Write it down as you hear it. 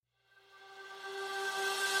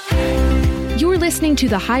listening to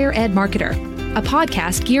The Higher Ed Marketer, a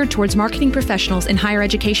podcast geared towards marketing professionals in higher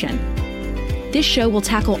education. This show will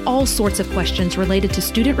tackle all sorts of questions related to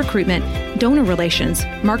student recruitment, donor relations,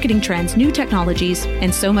 marketing trends, new technologies,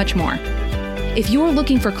 and so much more. If you're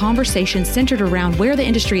looking for conversations centered around where the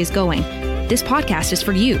industry is going, this podcast is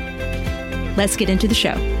for you. Let's get into the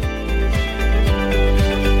show.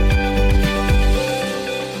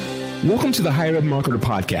 Welcome to the Higher Ed Marketer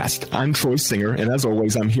Podcast. I'm Troy Singer, and as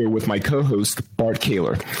always, I'm here with my co-host, Bart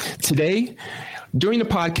Kaler. Today, during the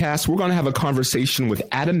podcast, we're going to have a conversation with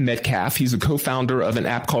Adam Metcalf. He's a co-founder of an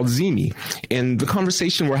app called Zeemi. And the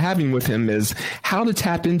conversation we're having with him is how to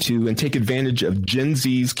tap into and take advantage of Gen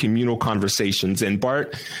Z's communal conversations. And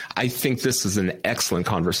Bart, I think this is an excellent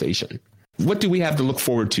conversation. What do we have to look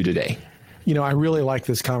forward to today? You know, I really like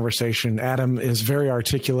this conversation. Adam is very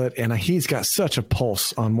articulate, and he's got such a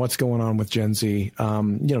pulse on what's going on with Gen Z.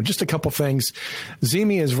 Just a couple things.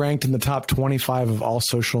 Zeemi is ranked in the top 25 of all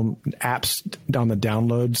social apps on the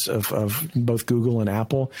downloads of both Google and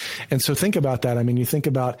Apple. And so think about that. I mean, you think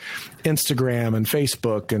about Instagram and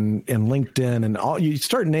Facebook and LinkedIn and all. You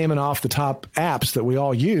start naming off the top apps that we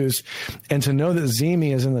all use, and to know that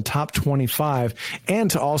Zeemi is in the top 25, and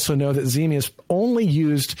to also know that Zeemi is only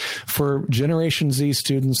used for Generation Z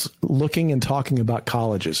students looking and talking about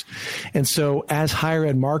colleges. And so as higher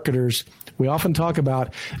ed marketers, we often talk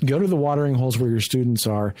about go to the watering holes where your students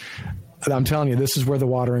are. I'm telling you, this is where the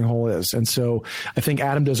watering hole is. And so I think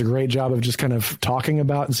Adam does a great job of just kind of talking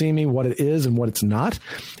about Zeemi, what it is and what it's not,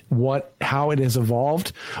 how it has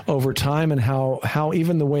evolved over time, and how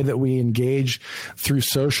even the way that we engage through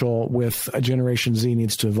social with a Generation Z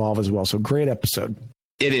needs to evolve as well. So great episode.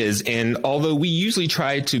 It is. And although we usually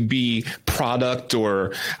try to be product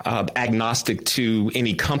or agnostic to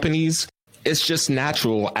any companies, it's just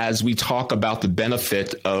natural as we talk about the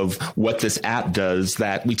benefit of what this app does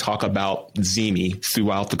that we talk about Zeemi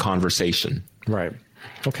throughout the conversation. Right.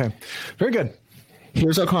 Okay. Very good.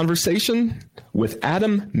 Here's our conversation with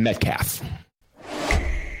Adam Metcalf.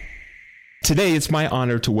 Today, it's my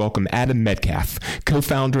honor to welcome Adam Metcalf,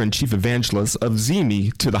 co-founder and chief evangelist of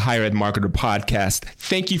Zeemi, to the Higher Ed Marketer Podcast.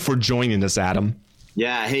 Thank you for joining us, Adam.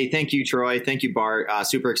 Yeah. Hey, thank you, Troy. Thank you, Bart.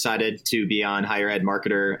 Super excited to be on Higher Ed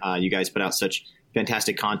Marketer. You guys put out such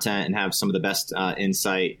fantastic content and have some of the best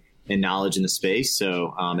insight and knowledge in the space.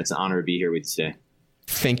 So it's an honor to be here with you today.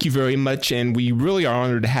 Thank you very much. And we really are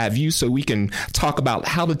honored to have you so we can talk about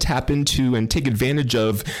how to tap into and take advantage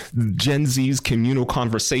of Gen Z's communal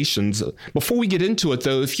conversations. Before we get into it,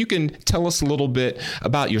 though, if you can tell us a little bit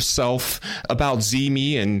about yourself, about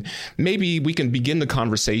Zeemi, and maybe we can begin the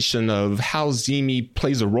conversation of how Zeemi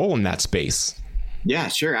plays a role in that space. Yeah,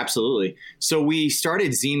 sure. Absolutely. So we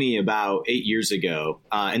started Zeemi about 8 years ago.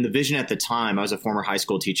 And the vision at the time, I was a former high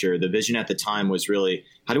school teacher. The vision at the time was really,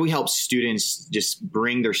 how do we help students just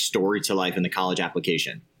bring their story to life in the college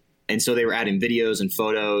application? And so they were adding videos and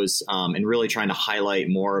photos and really trying to highlight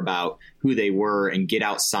more about who they were and get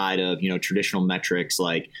outside of, traditional metrics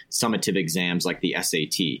like summative exams like the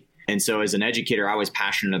SAT. And so as an educator, I was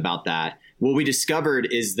passionate about that. What we discovered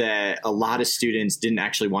is that a lot of students didn't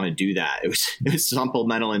actually want to do that. It was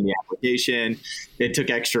supplemental in the application. It took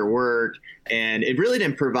extra work, and it really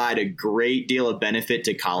didn't provide a great deal of benefit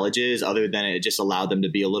to colleges other than it just allowed them to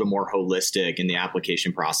be a little more holistic in the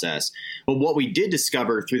application process. But what we did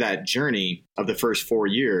discover through that journey of the first 4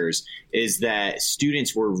 years is that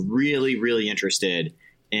students were really, really interested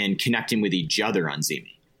in connecting with each other on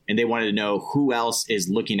Zeemi. And they wanted to know who else is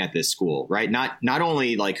looking at this school, right? Not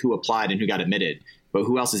only like who applied and who got admitted, but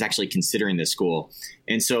who else is actually considering this school.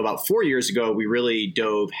 And so about 4 years ago, we really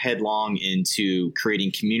dove headlong into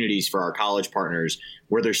creating communities for our college partners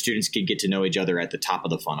where their students could get to know each other at the top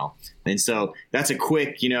of the funnel. And so that's a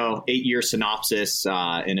quick, 8-year synopsis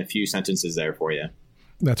in a few sentences there for you.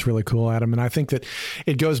 That's really cool, Adam. And I think that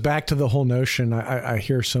it goes back to the whole notion. I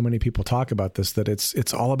hear so many people talk about this, that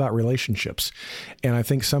it's all about relationships. And I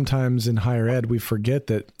think sometimes in higher ed, we forget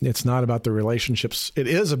that it's not about the relationships. It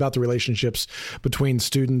is about the relationships between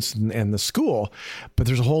students and the school, but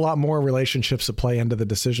there's a whole lot more relationships that play into the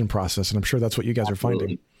decision process. And I'm sure that's what you guys are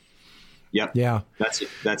finding. Yep. Yeah. That's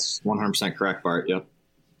 100% correct, Bart. Yep.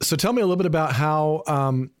 So tell me a little bit about how,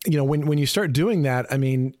 when you start doing that, I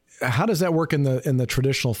mean, how does that work in the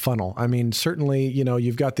traditional funnel? I mean, certainly,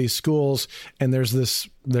 you've got these schools and there's this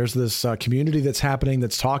community that's happening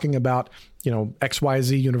that's talking about,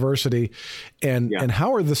 XYZ university and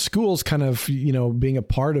how are the schools kind of, being a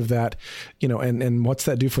part of that, and what's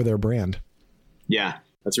that do for their brand? Yeah,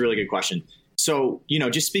 that's a really good question. So,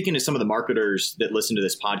 just speaking to some of the marketers that listen to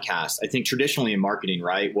this podcast, I think traditionally in marketing,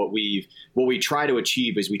 right, what we try to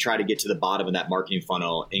achieve is we try to get to the bottom of that marketing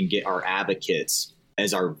funnel and get our advocates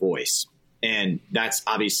as our voice. And that's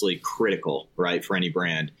obviously critical, right, for any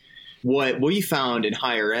brand. What we found in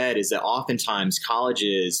higher ed is that oftentimes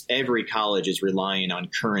every college is relying on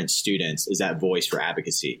current students as that voice for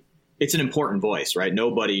advocacy. It's an important voice, right?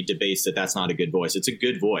 Nobody debates that that's not a good voice. It's a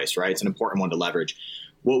good voice, right? It's an important one to leverage.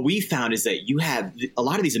 What we found is that you have a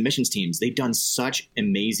lot of these admissions teams, they've done such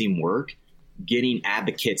amazing work getting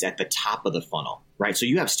advocates at the top of the funnel, right? So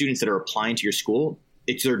you have students that are applying to your school.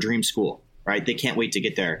 It's their dream school, right? They can't wait to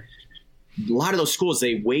get there. A lot of those schools,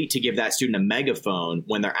 they wait to give that student a megaphone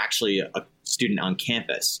when they're actually a student on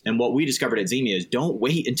campus. And what we discovered at Zeemee is don't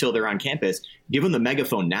wait until they're on campus. Give them the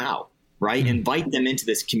megaphone now, right? Mm-hmm. Invite them into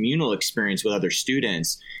this communal experience with other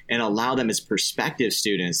students and allow them as prospective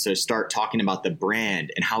students to start talking about the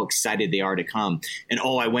brand and how excited they are to come. And,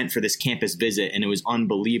 I went for this campus visit and it was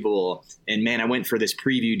unbelievable. And man, I went for this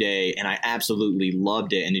preview day and I absolutely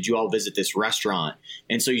loved it. And did you all visit this restaurant?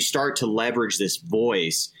 And so you start to leverage this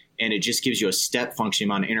voice. And it just gives you a step function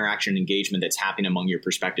amount of interaction and engagement that's happening among your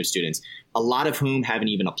prospective students, a lot of whom haven't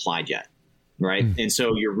even applied yet, right? Mm. And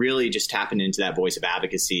so you're really just tapping into that voice of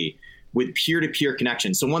advocacy with peer-to-peer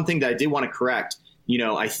connection. So one thing that I did want to correct,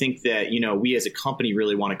 I think that, we as a company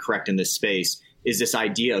really want to correct in this space is this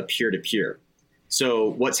idea of peer-to-peer.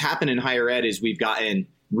 So what's happened in higher ed is we've gotten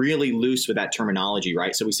really loose with that terminology,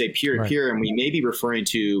 right? So we say peer-to-peer, right, and we may be referring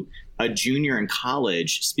to a junior in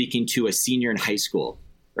college speaking to a senior in high school.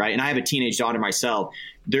 Right. And I have a teenage daughter myself.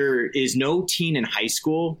 There is no teen in high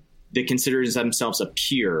school that considers themselves a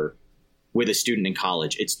peer with a student in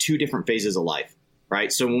college. It's two different phases of life. Right.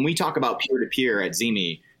 So when we talk about peer to peer at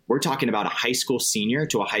Zeemee, we're talking about a high school senior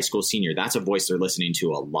to a high school senior. That's a voice they're listening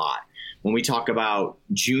to a lot. When we talk about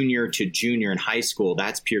junior to junior in high school,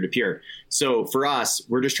 that's peer to peer. So for us,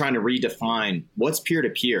 we're just trying to redefine what's peer to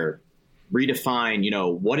peer, redefine,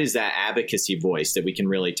 what is that advocacy voice that we can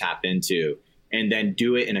really tap into, and then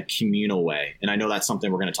do it in a communal way. And I know that's something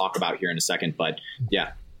we're going to talk about here in a second, but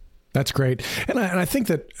yeah. That's great. And I think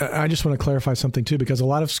that I just want to clarify something too, because a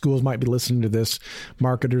lot of schools might be listening to this,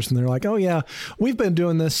 marketers, and they're like, oh yeah, we've been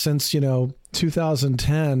doing this since,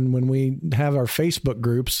 2010 when we have our Facebook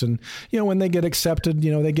groups and, when they get accepted,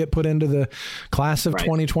 they get put into the class of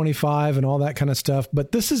 2025 and all that kind of stuff.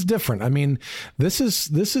 But this is different. I mean, this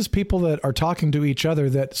is people that are talking to each other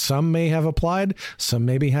that some may have applied, some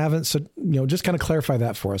maybe haven't. So, just kind of clarify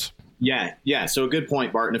that for us. Yeah. So a good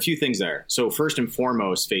point, Bart, and a few things there. So first and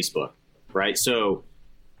foremost, Facebook, right? So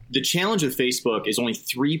the challenge with Facebook is only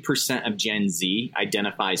 3% of Gen Z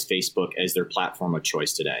identifies Facebook as their platform of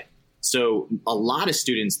choice today. So a lot of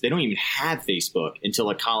students, they don't even have Facebook until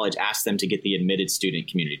a college asks them to get the admitted student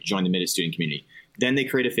community, to join the admitted student community. Then they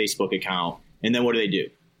create a Facebook account. And then what do?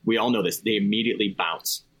 We all know this. They immediately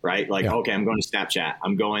bounce, right? Like, okay, I'm going to Snapchat.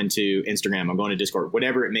 I'm going to Instagram. I'm going to Discord,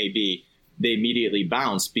 whatever it may be. They immediately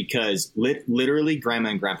bounce because literally grandma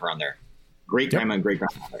and grandpa are on there. Great grandma and great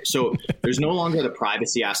grandma are there. So there's no longer the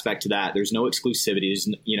privacy aspect to that. There's no exclusivity,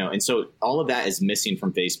 and so all of that is missing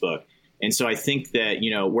from Facebook. And so I think that,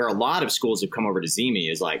 where a lot of schools have come over to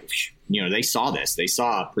Zeemee is like, they saw this. They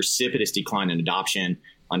saw a precipitous decline in adoption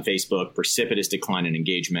on Facebook, precipitous decline in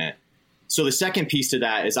engagement. So the second piece to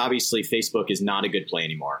that is obviously Facebook is not a good play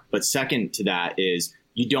anymore. But second to that is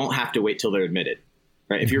you don't have to wait till they're admitted.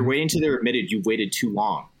 Right? If you're waiting till they're admitted, you've waited too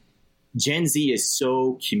long. Gen Z is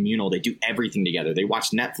so communal. They do everything together. They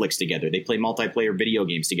watch Netflix together. They play multiplayer video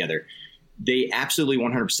games together. They absolutely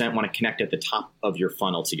 100% want to connect at the top of your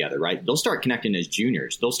funnel together, right? They'll start connecting as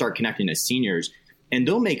juniors. They'll start connecting as seniors. And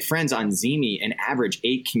they'll make friends on Zeemee and average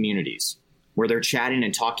 8 communities where they're chatting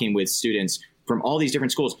and talking with students from all these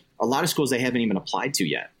different schools. A lot of schools they haven't even applied to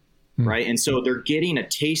yet, right? And so they're getting a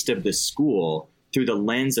taste of the school through the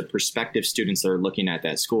lens of prospective students that are looking at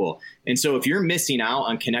that school. And so if you're missing out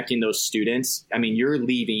on connecting those students, I mean, you're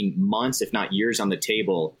leaving months, if not years on the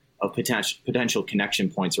table of potential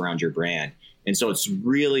connection points around your brand. And so it's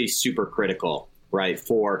really super critical, right,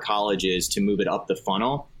 for colleges to move it up the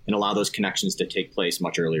funnel and allow those connections to take place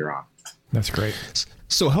much earlier on. That's great.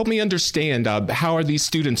 So help me understand, how are these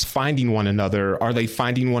students finding one another? Are they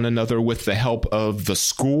finding one another with the help of the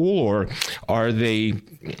school, or are they,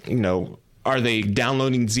 are they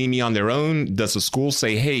downloading Zeemee on their own? Does the school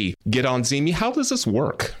say, hey, get on Zeemee? How does this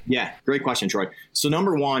work? Yeah, great question, Troy. So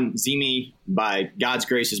number one, Zeemee, by God's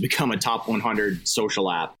grace, has become a top 100 social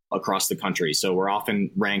app across the country. So we're often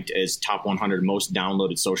ranked as top 100 most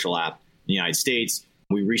downloaded social app in the United States.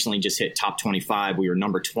 We recently just hit top 25. We were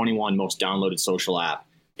number 21 most downloaded social app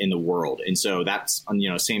in the world. And so that's on,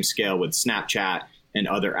 same scale with Snapchat and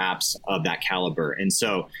other apps of that caliber. And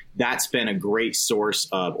so that's been a great source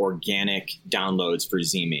of organic downloads for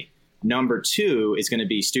Zeemi. Number two is going to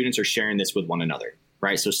be students are sharing this with one another,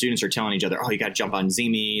 right? So students are telling each other, oh, you got to jump on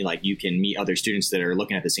Zeemi. Like you can meet other students that are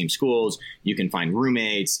looking at the same schools. You can find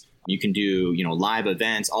roommates. You can do, live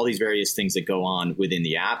events, all these various things that go on within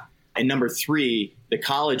the app. And number three, the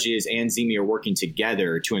colleges and Zeemi are working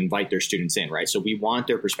together to invite their students in, right? So we want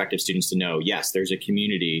their prospective students to know, yes, there's a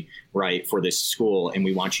community, right, for this school, and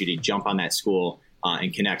we want you to jump on that school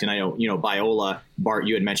and connect. And I know, Biola, Bart,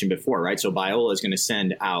 you had mentioned before, right? So Biola is going to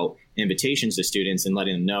send out invitations to students and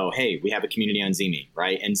letting them know, hey, we have a community on Zeemi,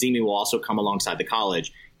 right? And Zeemi will also come alongside the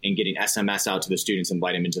college and getting SMS out to the students,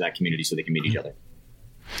 invite them into that community so they can meet each other.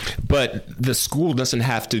 But the school doesn't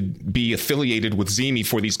have to be affiliated with Zeemi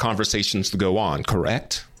for these conversations to go on,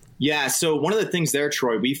 correct? Yeah. So one of the things there,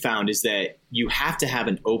 Troy, we found is that you have to have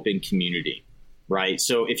an open community, right?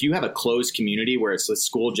 So if you have a closed community where it's the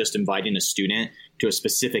school just inviting a student to a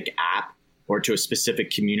specific app or to a specific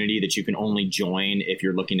community that you can only join if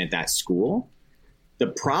you're looking at that school, the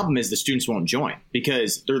problem is the students won't join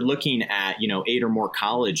because they're looking at, 8 or more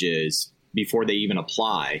colleges before they even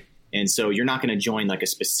apply. And so you're not going to join like a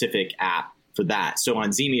specific app for that. So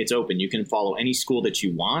on Zeemi, it's open. You can follow any school that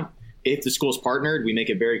you want. If the school's partnered, we make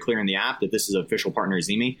it very clear in the app that this is an official partner of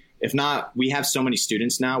Zeemi. If not, we have so many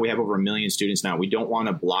students now. We have over 1 million students now. We don't want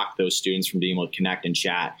to block those students from being able to connect and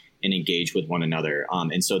chat and engage with one another.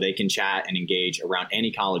 And so they can chat and engage around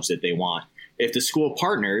any college that they want. If the school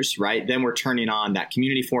partners, right, then we're turning on that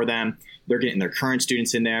community for them. They're getting their current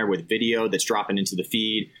students in there with video that's dropping into the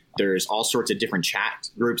feed. There's all sorts of different chat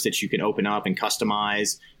groups that you can open up and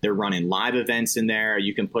customize. They're running live events in there.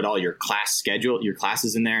 You can put all your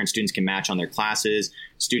classes in there, and students can match on their classes.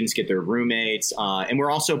 Students get their roommates. And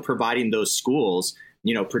we're also providing those schools,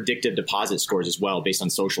 predictive deposit scores as well based on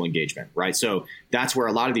social engagement, right? So that's where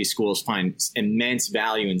a lot of these schools find immense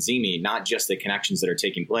value in Zeemi, not just the connections that are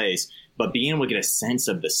taking place, but being able to get a sense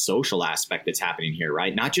of the social aspect that's happening here,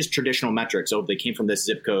 right? Not just traditional metrics. Oh, they came from this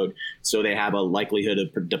zip code, so they have a likelihood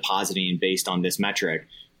of depositing based on this metric,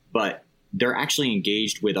 but they're actually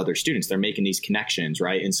engaged with other students. They're making these connections,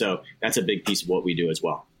 right? And so that's a big piece of what we do as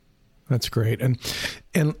well. That's great. And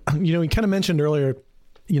you kind of mentioned earlier,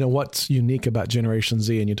 what's unique about Generation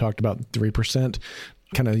Z, and you talked about 3%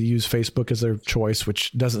 kind of use Facebook as their choice,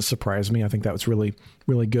 which doesn't surprise me. I think that was really,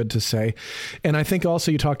 really good to say. And I think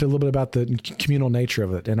also you talked a little bit about the communal nature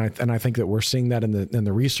of it. And I think that we're seeing that in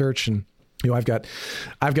the research. And I've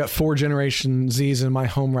got 4 Generation Zs in my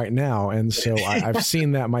home right now, and so I've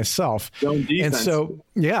seen that myself. And so,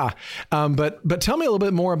 yeah. But tell me a little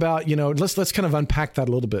bit more about let's kind of unpack that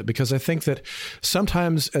a little bit, because I think that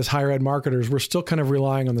sometimes as higher ed marketers, we're still kind of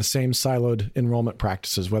relying on the same siloed enrollment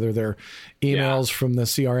practices, whether they're emails from the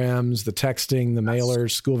CRMs, the texting, the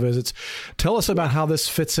mailers, school visits. Tell us about how this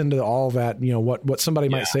fits into all that. What somebody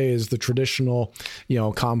might say is the traditional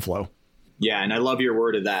comm flow. Yeah, and I love your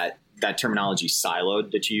word of that terminology, siloed,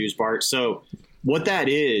 that you use, Bart. So what that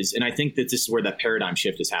is, and I think that this is where that paradigm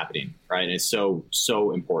shift is happening, right? And it's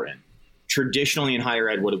so important. Traditionally in higher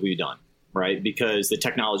ed, what have we done, right? Because the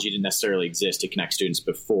technology didn't necessarily exist to connect students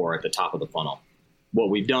before at the top of the funnel. What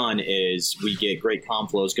we've done is we get great comm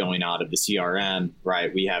flows going out of the CRM,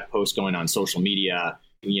 right? We have posts going on social media.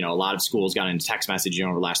 A lot of schools got into text messaging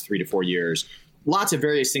over the last 3 to 4 years. Lots of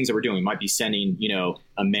various things that we're doing. We might be sending,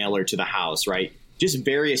 a mailer to the house, right? Just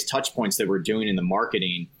various touch points that we're doing in the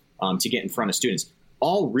marketing to get in front of students.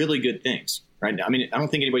 All really good things, right? I mean, I don't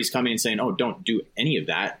think anybody's coming and saying, oh, don't do any of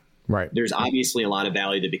that. Right. There's obviously a lot of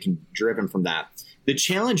value that can be driven from that. The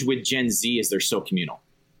challenge with Gen Z is they're so communal,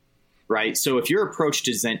 right? So if your approach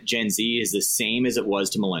to Gen Z is the same as it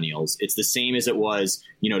was to millennials, it's the same as it was,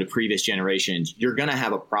 to previous generations, you're going to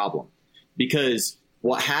have a problem. Because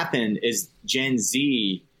what happened is Gen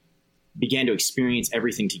Z began to experience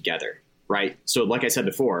everything together. Right. So like I said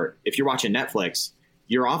before, if you're watching Netflix,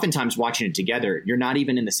 you're oftentimes watching it together. You're not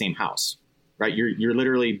even in the same house. Right. You're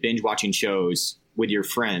literally binge watching shows with your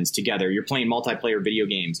friends together. You're playing multiplayer video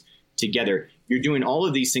games together. You're doing all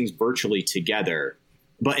of these things virtually together.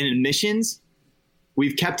 But in admissions,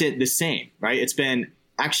 we've kept it the same. Right. It's been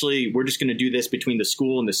actually we're just going to do this between the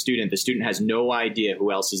school and the student. The student has no idea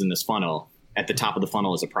who else is in this funnel at the top of the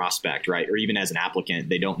funnel as a prospect. Right. Or even as an applicant,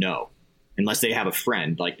 they don't know. Unless they have a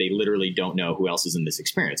friend, like they literally don't know who else is in this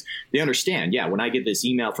experience. They understand, when I get this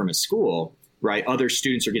email from a school, right, other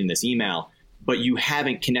students are getting this email, but you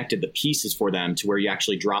haven't connected the pieces for them to where you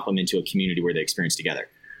actually drop them into a community where they experience together.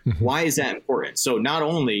 Mm-hmm. Why is that important? So not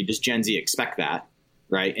only does Gen Z expect that,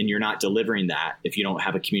 right, and you're not delivering that if you don't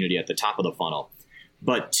have a community at the top of the funnel,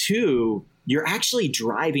 But two, you're actually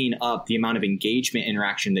driving up the amount of engagement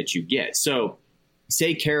interaction that you get. So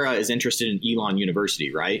say Kara is interested in Elon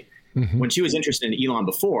University, right? Mm-hmm. When she was interested in Elon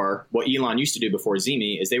before, what Elon used to do before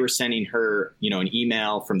Zeemi is they were sending her, an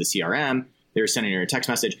email from the CRM. They were sending her a text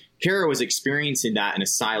message. Kara was experiencing that in a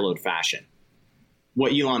siloed fashion.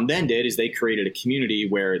 What Elon then did is they created a community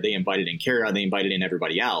where they invited in Kara, they invited in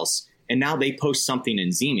everybody else. And now they post something in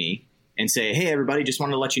Zeemi and say, hey, everybody, just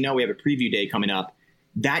wanted to let you know we have a preview day coming up.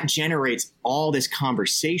 That generates all this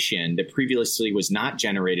conversation that previously was not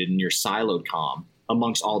generated in your siloed comm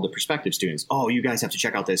amongst all the prospective students. Oh, you guys have to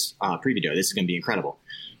check out this preview day. This is going to be incredible.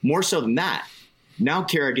 More so than that, now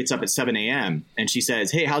Kara gets up at 7 a.m. and she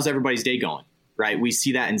says, hey, how's everybody's day going? Right? We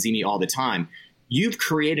see that in Zeemi all the time. You've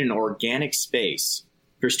created an organic space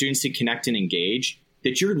for students to connect and engage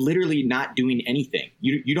that you're literally not doing anything.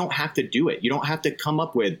 You don't have to do it. You don't have to come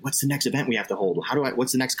up with what's the next event we have to hold?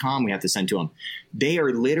 What's the next comm we have to send to them? They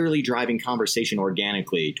are literally driving conversation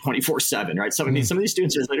organically 24/7, right? Some of these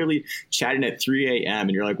students are literally chatting at 3 a.m.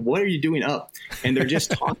 and you're like, what are you doing up? And they're just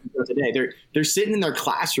talking about the day. They're sitting in their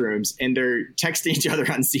classrooms and they're texting each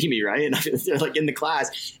other on Zeemi, right? And they're like in the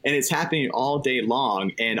class and it's happening all day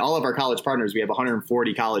long. And all of our college partners, we have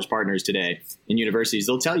 140 college partners today in universities.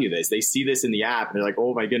 They'll tell you this. They see this in the app and they're like,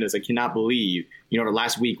 oh my goodness, I cannot believe,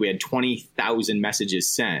 last week we had 20,000 messages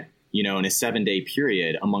sent, in a 7-day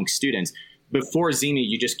period among students. Before Zeemi,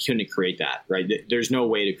 you just couldn't create that, right? There's no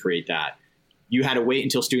way to create that. You had to wait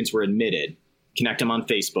until students were admitted, connect them on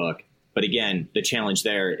Facebook. But again, the challenge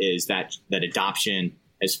there is that adoption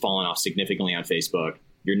has fallen off significantly on Facebook.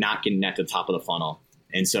 You're not getting at the top of the funnel.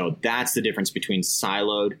 And so that's the difference between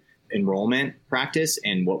siloed enrollment practice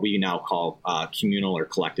and what we now call communal or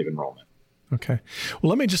collective enrollment. Okay. Well,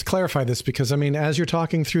 let me just clarify this because, as you're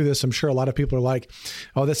talking through this, I'm sure a lot of people are like,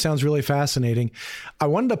 oh, that sounds really fascinating. I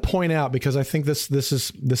wanted to point out, because I think this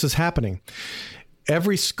is happening.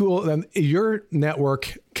 Every school, and your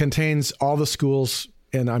network contains all the schools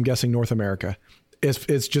in, I'm guessing, North America.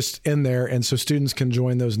 It's just in there. And so students can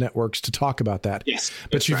join those networks to talk about that. Yes.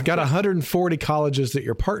 But you've got 140 colleges that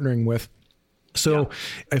you're partnering with. So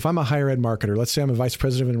if I'm a higher ed marketer, let's say I'm a vice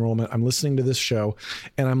president of enrollment, I'm listening to this show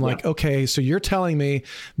and I'm like, okay, so you're telling me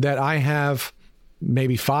that I have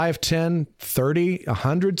maybe 5, 10, 30,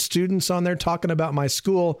 100 students on there talking about my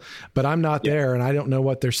school, but I'm not there and I don't know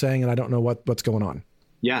what they're saying and I don't know what's going on.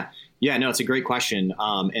 Yeah. Yeah, no, it's a great question.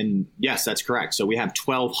 And yes, that's correct. So we have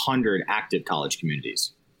 1,200 active college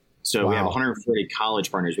communities. So we have 140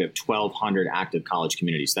 college partners. We have 1,200 active college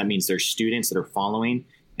communities. That means there's students that are following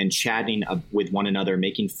and chatting with one another,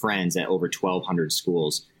 making friends at over 1,200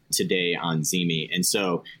 schools today on Zeemi. And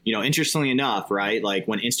so, interestingly enough, right, like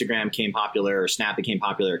when Instagram became popular or Snap became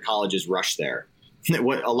popular, colleges rushed there.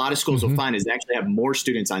 What a lot of schools will find is they actually have more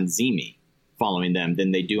students on Zeemi following them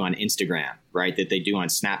than they do on Instagram, right, that they do on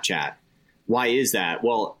Snapchat. Why is that?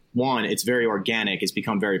 Well, one, it's very organic. It's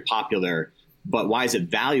become very popular. But why is it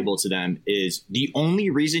valuable to them is the only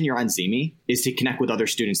reason you're on Zeemi is to connect with other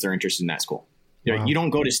students that are interested in that school. Wow. You don't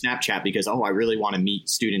go to Snapchat because, I really want to meet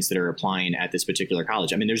students that are applying at this particular college.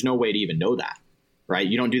 There's no way to even know that, right?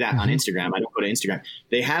 You don't do that on Instagram. I don't go to Instagram.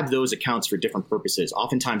 They have those accounts for different purposes.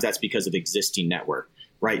 Oftentimes that's because of existing network,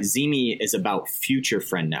 right? Zeemi is about future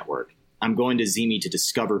friend network. I'm going to Zeemi to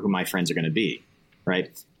discover who my friends are going to be, right?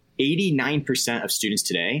 89% of students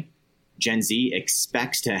today, Gen Z,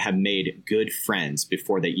 expects to have made good friends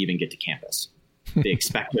before they even get to campus. They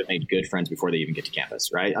expect to have made good friends before they even get to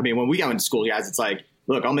campus, right? When we got into school, guys, it's like,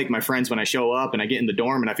 look, I'll make my friends when I show up and I get in the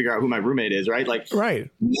dorm and I figure out who my roommate is, right? Right.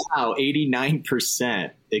 Now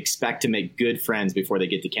 89% expect to make good friends before they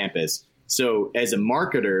get to campus. So as a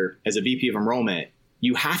marketer, as a VP of enrollment,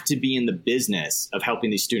 you have to be in the business of helping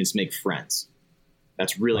these students make friends.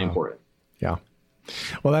 That's really important. Yeah.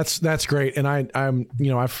 Well, that's great. And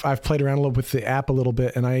I've played around a little with the app a little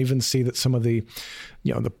bit, and I even see that some of the,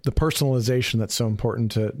 the personalization that's so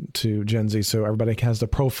important to Gen Z. So everybody has the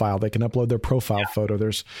profile, they can upload their profile photo.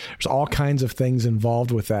 There's all kinds of things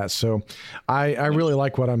involved with that. So I really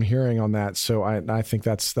like what I'm hearing on that. So I think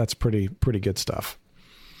that's pretty good stuff.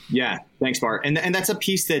 Yeah, thanks, Bart. And that's a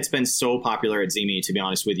piece that's been so popular at Zeemi, to be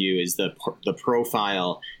honest with you, is the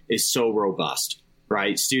profile is so robust.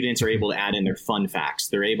 Right? Students are able to add in their fun facts.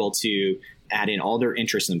 They're able to add in all their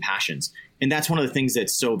interests and passions. And that's one of the things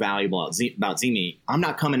that's so valuable about Zeemi. I'm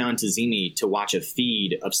not coming on to Zeemi to watch a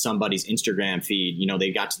feed of somebody's Instagram feed.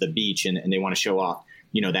 They got to the beach and they want to show off,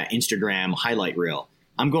 that Instagram highlight reel.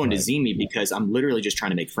 I'm going to Zeemi because I'm literally just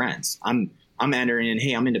trying to make friends. I'm entering in,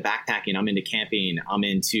 hey, I'm into backpacking. I'm into camping. I'm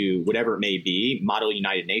into whatever it may be, Model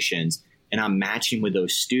United Nations. And I'm matching with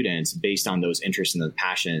those students based on those interests and those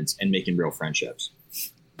passions and making real friendships.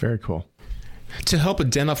 Very cool. To help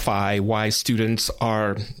identify why students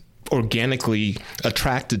are organically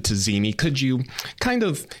attracted to Zeemi, could you kind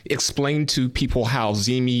of explain to people how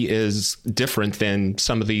Zeemi is different than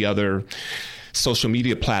some of the other social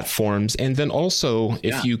media platforms? And then also,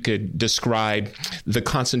 if you could describe the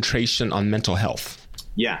concentration on mental health.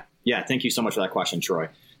 Yeah. Thank you so much for that question, Troy.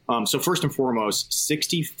 So first and foremost,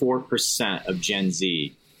 64% of Gen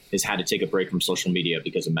Z has had to take a break from social media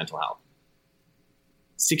because of mental health.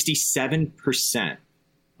 67%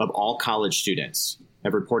 of all college students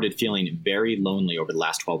have reported feeling very lonely over the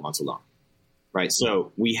last 12 months alone, right?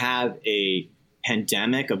 So we have a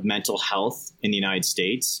pandemic of mental health in the United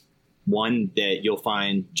States, one that you'll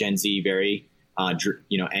find Gen Z very,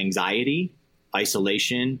 anxiety,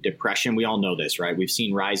 isolation, depression. We all know this, right? We've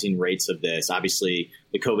seen rising rates of this. Obviously,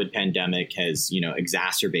 the COVID pandemic has,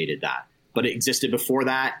 exacerbated that. But it existed before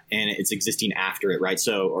that, and it's existing after it, right?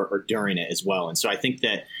 So, or during it as well. And so I think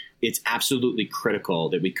that it's absolutely critical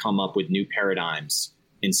that we come up with new paradigms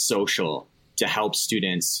in social to help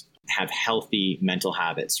students have healthy mental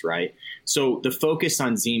habits, right? So the focus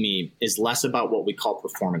on Zeemi is less about what we call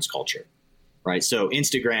performance culture, right? So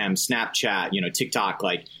Instagram, Snapchat, TikTok,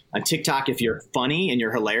 like on TikTok, if you're funny and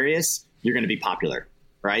you're hilarious, you're going to be popular.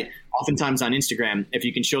 Right. Oftentimes on Instagram, if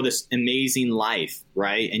you can show this amazing life,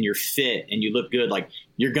 right, and you're fit and you look good, like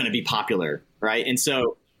you're going to be popular. Right. And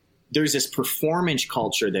so there's this performance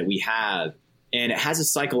culture that we have, and it has a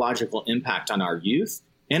psychological impact on our youth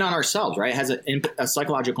and on ourselves. Right. It has a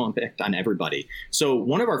psychological impact on everybody. So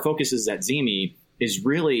one of our focuses at Zeemi is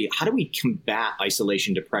really how do we combat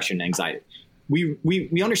isolation, depression, anxiety?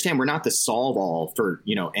 We understand we're not the solve all for,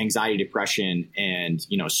 anxiety, depression, and,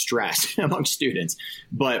 stress among students.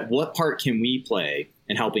 But what part can we play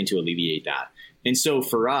in helping to alleviate that? And so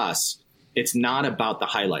for us, it's not about the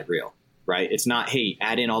highlight reel, right? It's not, hey,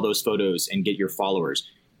 add in all those photos and get your followers.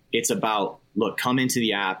 It's about, look, come into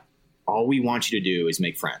the app. All we want you to do is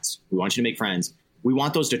make friends. We want you to make friends. We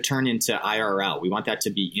want those to turn into IRL. We want that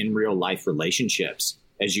to be in real life relationships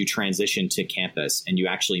as you transition to campus and you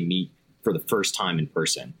actually meet for the first time in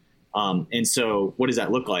person. And so what does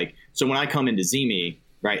that look like? So when I come into Zeemi,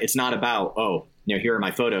 right, it's not about, here are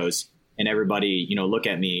my photos and everybody, look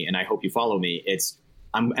at me and I hope you follow me. It's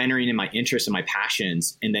I'm entering in my interests and my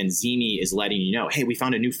passions. And then Zeemi is letting you know, hey, we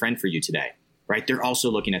found a new friend for you today, right? They're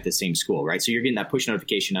also looking at the same school, right? So you're getting that push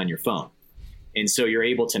notification on your phone. And so you're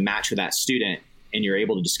able to match with that student and you're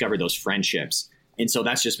able to discover those friendships. And so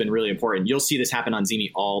that's just been really important. You'll see this happen on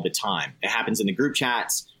Zeemi all the time. It happens in the group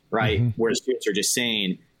chats, right? Mm-hmm. Where students are just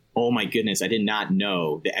saying, oh my goodness, I did not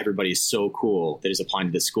know that everybody is so cool that is applying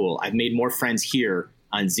to this school. I've made more friends here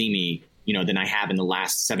on Zeemi, than I have in the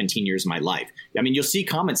last 17 years of my life. I mean, you'll see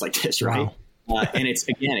comments like this, right? Wow. And it's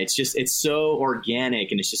so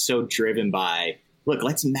organic and it's just so driven by, look,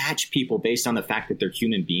 let's match people based on the fact that they're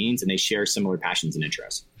human beings and they share similar passions and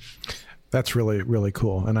interests. That's really, really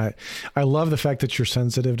cool. And I love the fact that you're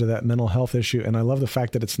sensitive to that mental health issue. And I love the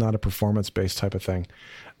fact that it's not a performance-based type of thing.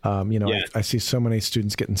 I see so many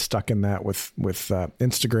students getting stuck in that with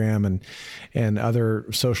Instagram and other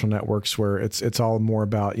social networks where it's all more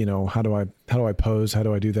about, how do I pose? How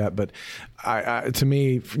do I do that? But to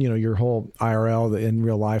me, your whole IRL, the in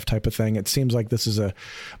real life type of thing, it seems like this is a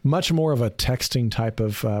much more of a texting type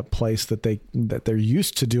of place that they're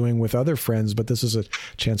used to doing with other friends. But this is a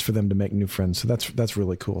chance for them to make new friends. So that's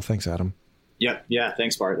really cool. Thanks, Adam. Yep. Yeah.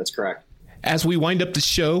 Thanks, Bart. That's correct. As we wind up the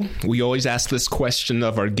show, we always ask this question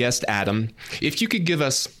of our guest, Adam. If you could give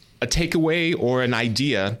us a takeaway or an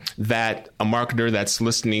idea that a marketer that's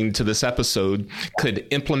listening to this episode could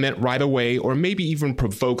implement right away, or maybe even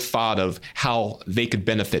provoke thought of how they could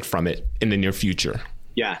benefit from it in the near future.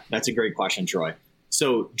 Yeah, that's a great question, Troy.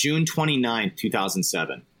 So June 29th,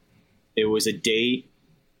 2007, it was a date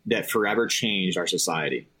that forever changed our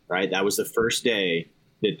society, right? That was the first day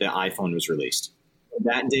that the iPhone was released.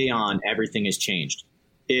 That day on, everything has changed.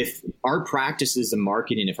 If our practices in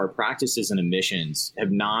marketing, if our practices in admissions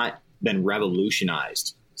have not been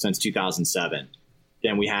revolutionized since 2007,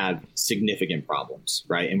 then we have significant problems,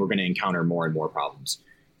 right? And we're going to encounter more and more problems.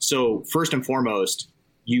 So first and foremost,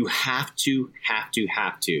 you have to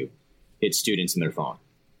hit students in their phone,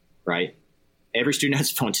 right? Every student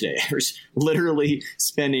has a phone today. They're literally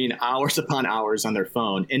spending hours upon hours on their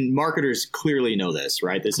phone. And marketers clearly know this,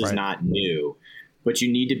 right? This is not new. But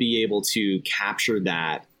you need to be able to capture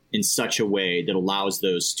that in such a way that allows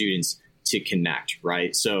those students to connect,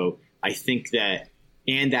 right? So I think that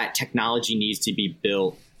technology needs to be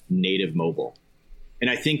built native mobile.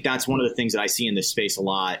 And I think that's one of the things that I see in this space a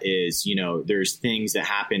lot is, there's things that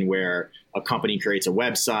happen where a company creates a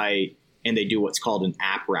website and they do what's called an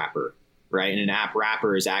app wrapper. right? And an app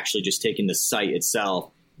wrapper is actually just taking the site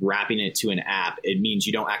itself, wrapping it to an app. It means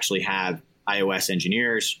you don't actually have iOS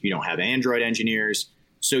engineers, you don't have Android engineers.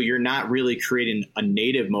 So you're not really creating a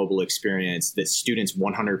native mobile experience that students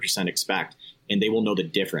 100% expect, and they will know the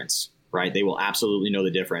difference, right? They will absolutely know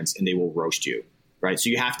the difference, and they will roast you, right? So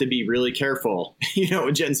you have to be really careful.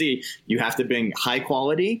 With Gen Z, you have to bring high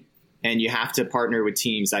quality, and you have to partner with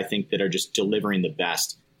teams, I think, that are just delivering the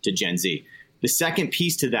best to Gen Z. The second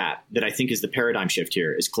piece to that I think is the paradigm shift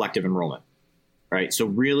here is collective enrollment, right? So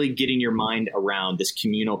really getting your mind around this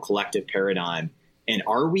communal collective paradigm. And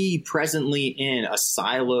are we presently in a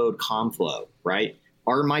siloed comm flow, right?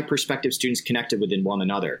 Are my prospective students connected within one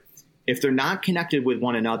another? If they're not connected with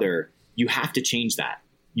one another, you have to change that.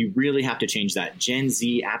 You really have to change that. Gen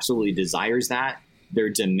Z absolutely desires that. They're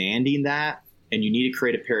demanding that. And you need to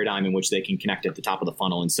create a paradigm in which they can connect at the top of the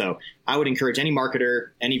funnel. And so I would encourage any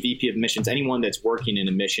marketer, any VP of admissions, anyone that's working in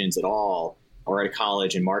admissions at all or at a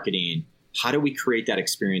college in marketing, how do we create that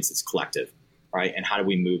experience that's collective, right? And how do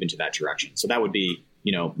we move into that direction? So that would be,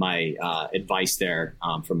 my advice there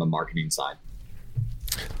from the marketing side.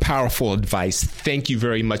 Powerful advice. Thank you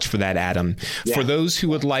very much for that, Adam. Yeah. For those who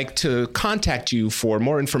would like to contact you for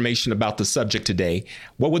more information about the subject today,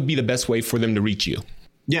 what would be the best way for them to reach you?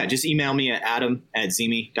 Yeah, just email me at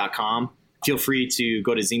adam@zeemi.com. Feel free to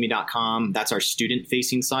go to zeemi.com. That's our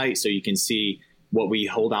student-facing site, so you can see what we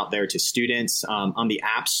hold out there to students. On the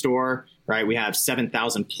App Store, right, we have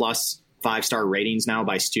 7,000 plus 5-star ratings now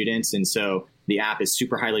by students, and so the app is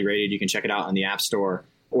super highly rated. You can check it out on the App Store,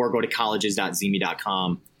 or go to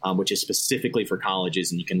colleges.zeemi.com, which is specifically for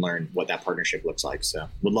colleges, and you can learn what that partnership looks like. So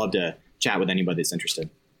would love to chat with anybody that's interested.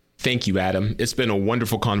 Thank you, Adam. It's been a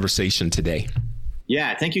wonderful conversation today.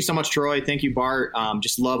 Yeah, thank you so much, Troy. Thank you, Bart.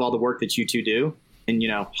 Just love all the work that you two do, and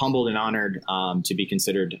humbled and honored to be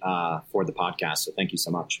considered for the podcast. So thank you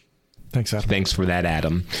so much. Thanks, Adam. Thanks for that,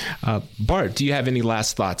 Adam. Bart, do you have any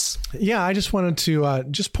last thoughts? Yeah, I just wanted to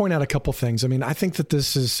just point out a couple things. I mean, I think that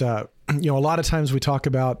this is, a lot of times we talk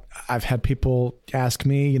about, I've had people ask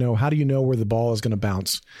me, how do you know where the ball is going to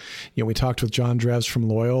bounce? We talked with John Dreves from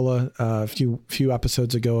Loyola a few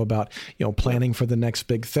episodes ago about, planning for the next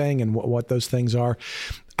big thing and what those things are.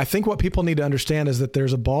 I think what people need to understand is that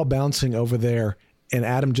there's a ball bouncing over there, and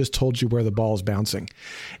Adam just told you where the ball is bouncing.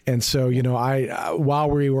 And so, while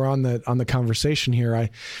we were on the conversation here, I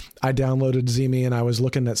downloaded Zeemi, and I was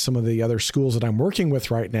looking at some of the other schools that I'm working with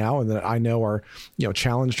right now and that I know are,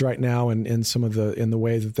 challenged right now and in the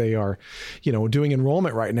way that they are, doing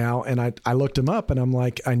enrollment right now. And I looked them up, and I'm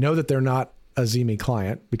like, I know that they're not a Zeemi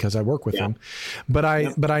client because I work with them, but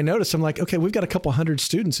I noticed, I'm like, okay, we've got a couple hundred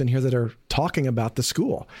students in here that are talking about the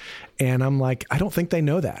school. And I'm like, I don't think they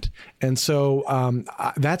know that. And so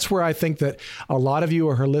that's where I think that a lot of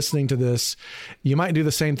you who are listening to this, you might do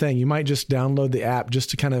the same thing. You might just download the app just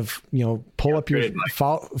to kind of, pull up your,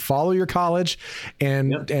 follow your college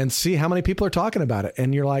and see how many people are talking about it.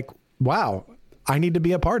 And you're like, wow, I need to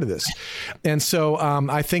be a part of this. And so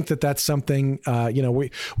I think that that's something, we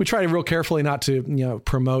try real carefully not to,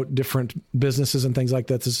 promote different businesses and things like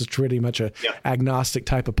that. This is pretty much a agnostic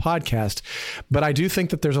type of podcast. But I do think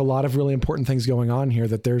that there's a lot of really important things going on here,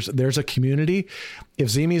 that there's a community. If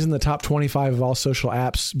Zeemi is in the top 25 of all social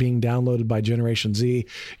apps being downloaded by Generation Z,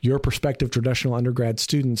 your prospective traditional undergrad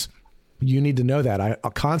students, you need to know that. I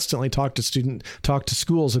constantly talk to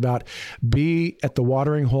schools about be at the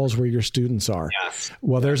watering holes where your students are. Yes.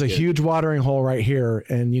 Well, there's a huge watering hole right here,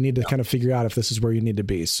 and you need to kind of figure out if this is where you need to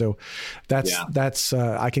be. So that's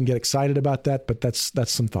I can get excited about that, but that's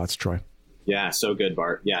some thoughts, Troy. Yeah. So good,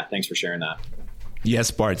 Bart. Yeah. Thanks for sharing that.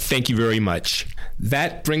 Yes, Bart. Thank you very much.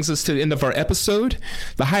 That brings us to the end of our episode.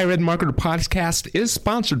 The Higher Ed Marketer Podcast is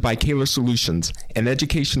sponsored by Kaler Solutions, an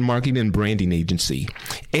education marketing and branding agency,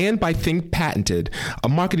 and by Think Patented, a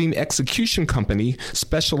marketing execution company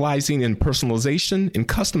specializing in personalization and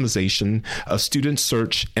customization of student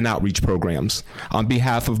search and outreach programs. On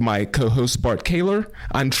behalf of my co-host, Bart Kaler,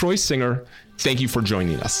 I'm Troy Singer. Thank you for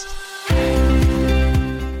joining us.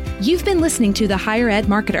 You've been listening to The Higher Ed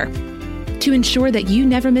Marketer. To ensure that you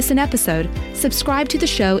never miss an episode, subscribe to the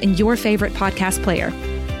show in your favorite podcast player.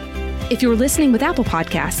 If you're listening with Apple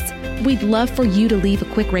Podcasts, we'd love for you to leave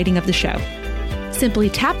a quick rating of the show. Simply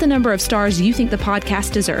tap the number of stars you think the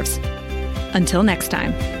podcast deserves. Until next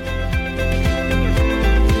time.